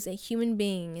 is a human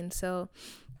being, and so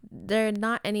they're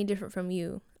not any different from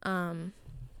you.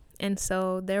 And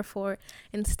so therefore,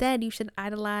 instead, you should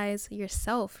idolize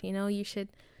yourself. You know, you should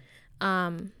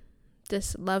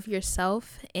just love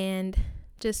yourself, and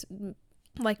just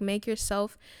like make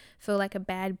yourself feel like a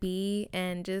bad bee,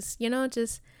 and just, you know,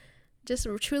 just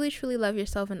truly love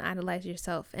yourself and idolize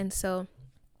yourself. And so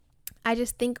I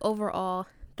just think overall,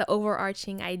 the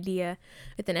overarching idea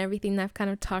within everything that I've kind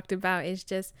of talked about is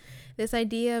just this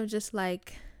idea of just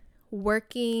like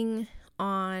working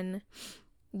on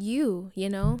you, you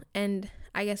know, and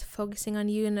I guess focusing on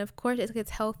you. And of course,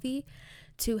 it's healthy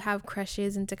to have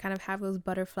crushes, and to kind of have those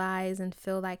butterflies, and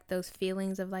feel like those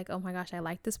feelings of like, oh my gosh, I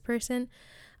like this person,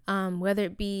 whether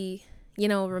it be, you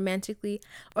know, romantically,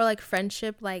 or like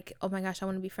friendship, like, oh my gosh, I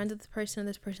want to be friends with this person,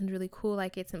 this person's really cool.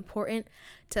 Like, it's important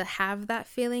to have that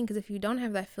feeling, because if you don't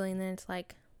have that feeling, then it's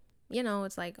like, you know,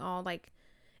 it's like all like,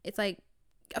 it's like,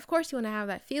 of course you want to have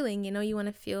that feeling, you know, you want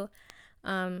to feel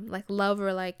like love,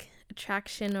 or like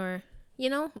attraction, or,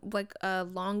 you know, like a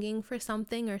longing for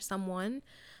something or someone.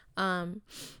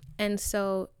 And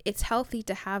so it's healthy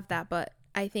to have that, but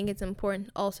I think it's important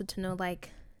also to know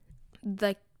like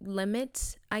the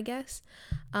limits, I guess,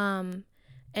 and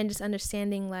just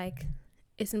understanding like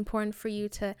it's important for you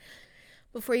to,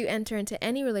 before you enter into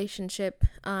any relationship,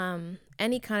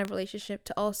 any kind of relationship,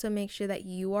 to also make sure that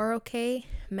you are okay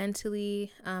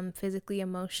mentally, physically,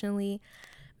 emotionally.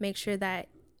 Make sure that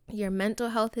your mental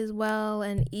health is well,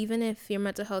 and even if your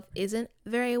mental health isn't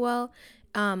very well,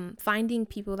 finding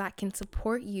people that can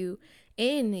support you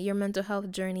in your mental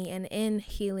health journey, and in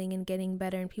healing and getting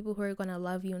better, and people who are going to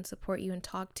love you and support you and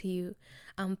talk to you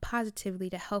positively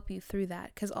to help you through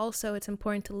that. Because also it's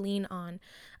important to lean on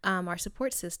our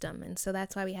support system, and so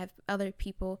that's why we have other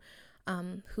people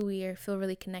who we feel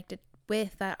really connected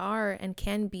with, that are and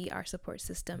can be our support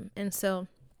system. And so,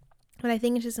 but I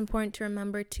think it's just important to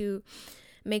remember to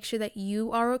make sure that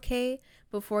you are okay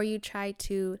before you try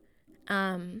to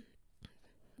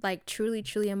like truly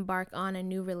embark on a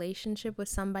new relationship with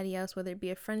somebody else, whether it be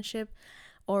a friendship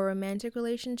or a romantic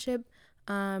relationship,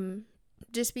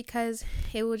 just because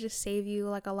it will just save you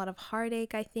like a lot of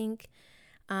heartache, I think.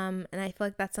 And I feel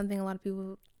like that's something a lot of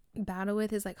people battle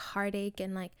with, is like heartache,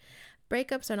 and like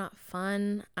breakups are not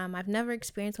fun. I've never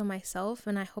experienced one myself,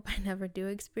 and I hope I never do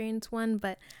experience one,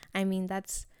 but I mean,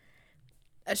 that's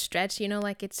a stretch,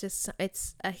 like it's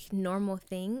a normal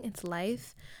thing, it's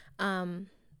life.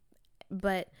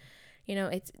 But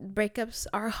it's breakups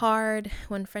are hard.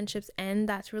 When friendships end,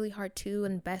 that's really hard too.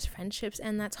 And best friendships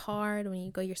end, that's hard. When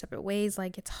you go your separate ways,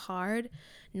 like, it's hard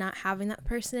not having that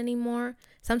person anymore.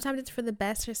 Sometimes it's for the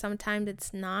best, or sometimes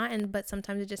it's not, but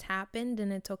sometimes it just happened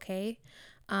and it's okay.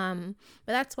 But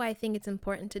that's why I think it's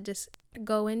important to just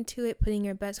go into it putting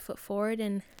your best foot forward,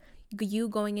 and you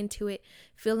going into it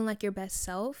feeling like your best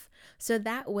self, so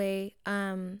that way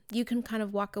you can kind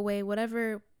of walk away,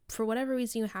 for whatever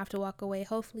reason you have to walk away.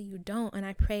 Hopefully you don't, and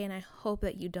I pray and I hope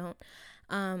that you don't,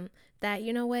 that,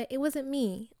 what, it wasn't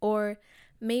me, or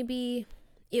maybe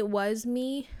it was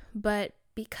me, but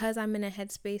because I'm in a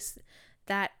headspace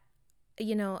that,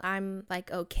 I'm like,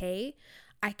 okay,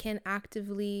 I can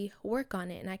actively work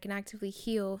on it and I can actively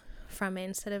heal from it,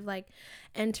 instead of like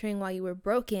entering while you were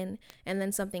broken and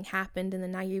then something happened and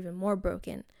then now you're even more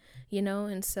broken,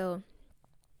 and so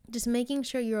just making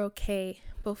sure you're okay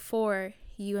before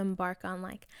you embark on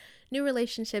like new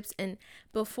relationships, and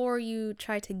before you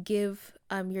try to give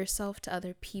yourself to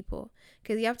other people,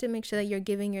 because you have to make sure that you're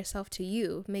giving yourself to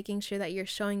you, making sure that you're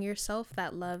showing yourself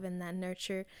that love and that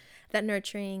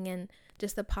nurturing, and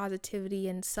just the positivity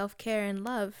and self-care and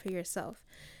love for yourself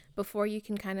before you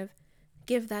can kind of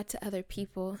give that to other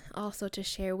people also to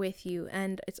share with you.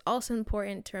 And it's also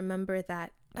important to remember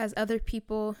that as other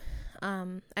people,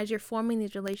 as you're forming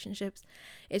these relationships,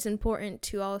 it's important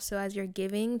to also, as you're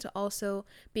giving, to also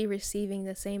be receiving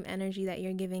the same energy that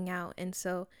you're giving out. And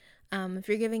so if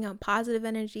you're giving out positive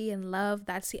energy and love,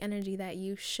 that's the energy that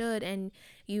you should and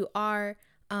you are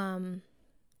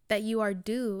that you are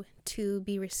due to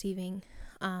be receiving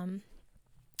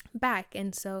back.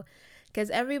 And so because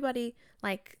everybody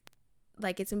like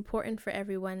it's important for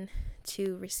everyone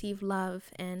to receive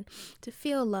love and to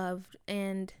feel loved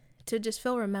and to just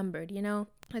feel remembered,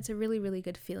 it's a really, really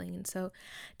good feeling. And so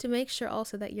to make sure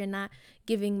also that you're not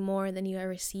giving more than you are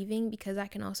receiving, because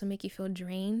that can also make you feel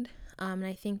drained. And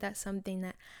I think that's something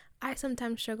that I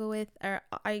sometimes struggle with, or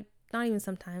I not even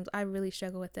sometimes, I really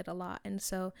struggle with it a lot. And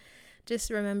so just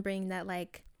remembering that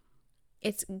like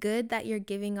it's good that you're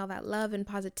giving all that love and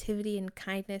positivity and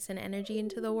kindness and energy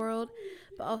into the world,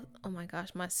 but oh my gosh,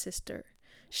 my sister,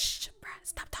 shh, bruh,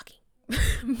 stop talking.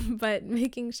 But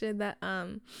making sure that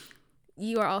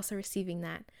you are also receiving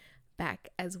that back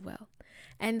as well.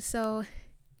 And so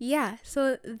yeah,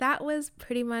 so that was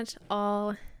pretty much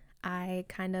all I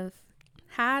kind of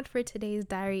had for today's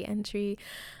diary entry.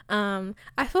 I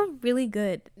feel really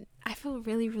good. I feel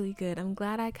really, really good. I'm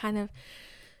glad I kind of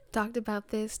talked about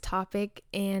this topic,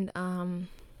 and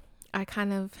I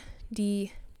kind of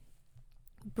debriefed,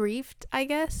 I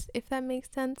guess, if that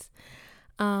makes sense.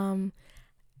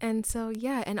 And so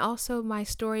yeah, and also my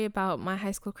story about my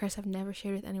high school crush I've never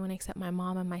shared with anyone except my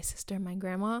mom and my sister and my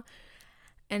grandma.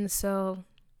 And so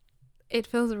it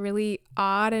feels really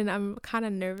odd and I'm kind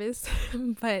of nervous,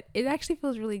 but it actually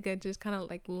feels really good, just kind of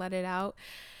like let it out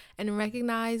and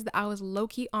recognize that I was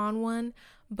low-key on one,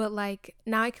 but like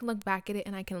now I can look back at it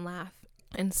and I can laugh.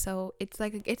 And so it's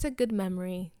like it's a good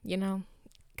memory,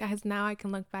 guys. Now I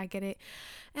can look back at it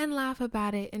and laugh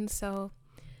about it. And so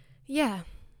yeah,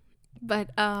 but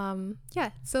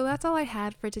yeah, so that's all I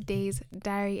had for today's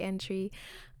diary entry.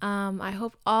 I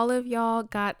hope all of y'all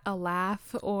got a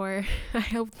laugh, or I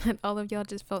hope that all of y'all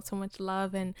just felt so much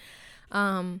love, and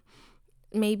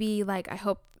maybe like I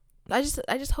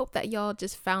just hope that y'all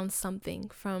just found something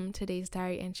from today's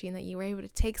diary entry, and that you were able to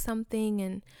take something,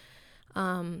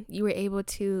 and you were able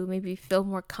to maybe feel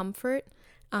more comfort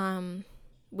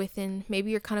within,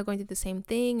 maybe you're kind of going through the same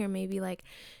thing, or maybe like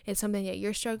it's something that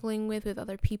you're struggling with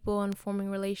other people and forming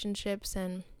relationships.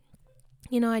 And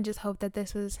I just hope that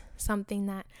this was something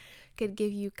that could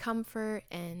give you comfort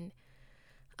and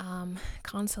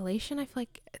consolation. I feel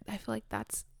like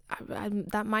that's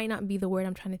that might not be the word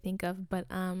I'm trying to think of, but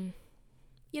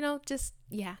just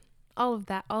yeah, all of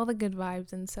that, all the good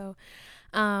vibes. And so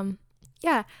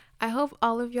yeah, I hope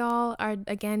all of y'all are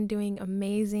again doing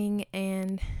amazing,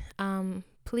 and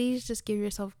please just give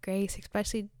yourself grace,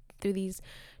 especially through these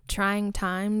trying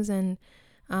times, and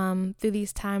through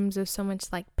these times of so much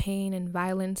like pain and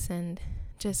violence and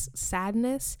just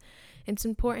sadness. It's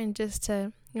important just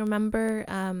to remember,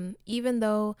 even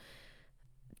though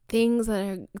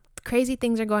crazy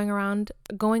things are going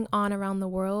on around the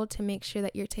world, to make sure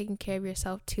that you're taking care of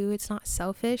yourself too. It's not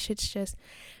selfish. It's just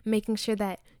making sure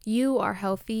that you are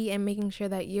healthy and making sure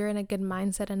that you're in a good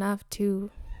mindset enough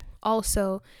to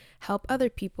also help other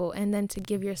people, and then to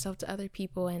give yourself to other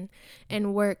people,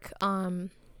 and work on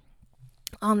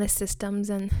the systems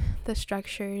and the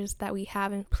structures that we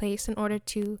have in place in order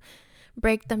to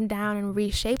break them down and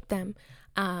reshape them.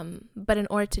 But in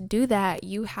order to do that,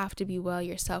 you have to be well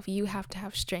yourself. You have to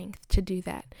have strength to do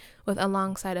that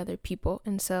alongside other people.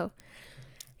 And so,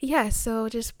 yeah, so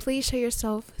just please show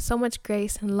yourself so much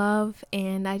grace and love.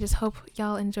 And I just hope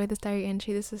y'all enjoy this diary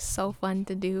entry. This is so fun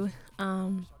to do.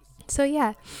 So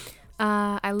yeah,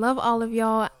 I love all of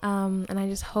y'all. And I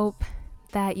just hope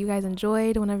that you guys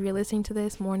enjoyed whenever you're listening to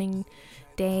this, morning,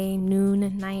 day,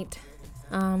 noon, night,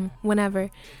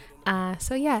 whenever.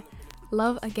 So yeah,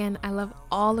 love again. I love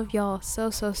all of y'all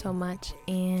so much,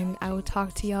 and I will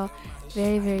talk to y'all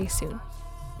very, very soon.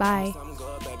 Bye.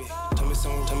 Tell me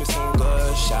some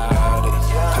good, shout it.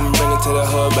 Come and bring it to the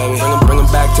hood, baby. Bring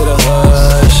it back to the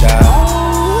hood, shout.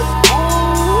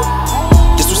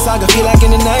 This what saga feel like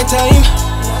in the nighttime.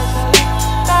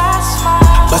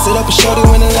 Bust it up and shorty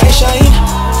when the light shine.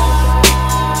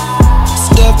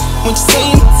 Step when you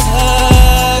say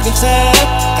tag and tag.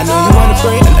 I know you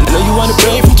wanna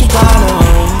break from Toronto.